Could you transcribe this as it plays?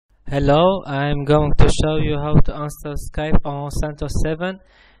Hello, I'm going to show you how to install Skype on CentOS 7.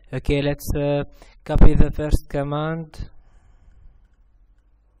 Okay, let's copy the first command.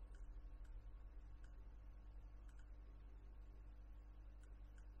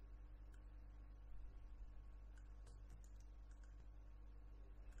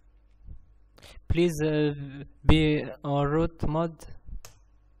 Please be on root mode.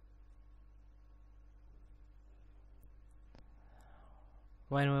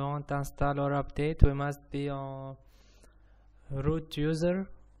 When we want to install or update, we must be on root user.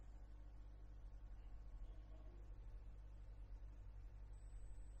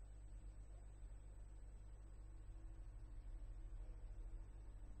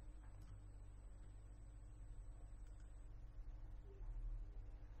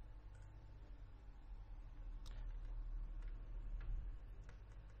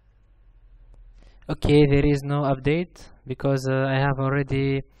 Okay, there is no update because I have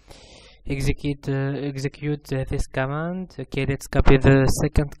already execute this command. Okay, let's copy the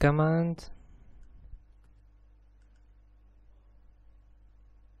second command.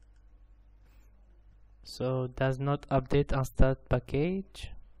 So does not update installed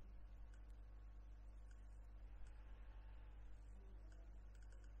package.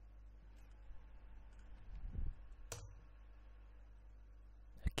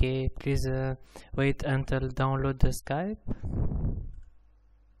 Okay, please wait until download the Skype.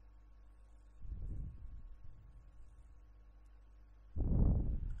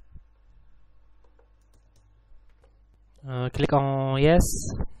 Click on yes.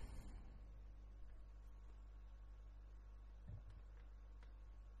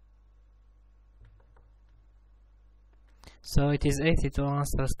 So it is easy to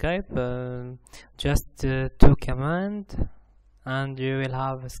install Skype. Just two commands and you will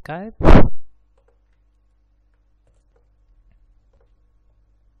have Skype.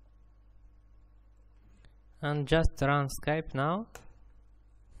 And just run Skype now.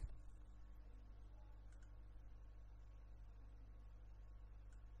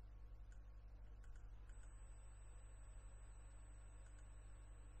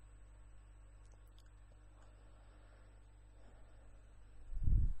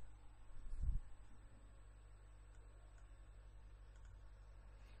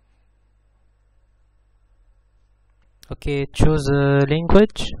 Okay, choose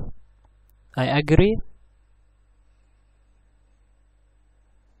language. I agree.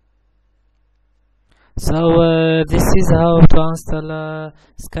 So this is how to install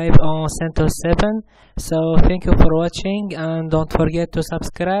Skype on CentOS 7. So thank you for watching and don't forget to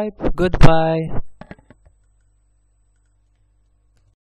subscribe. Goodbye.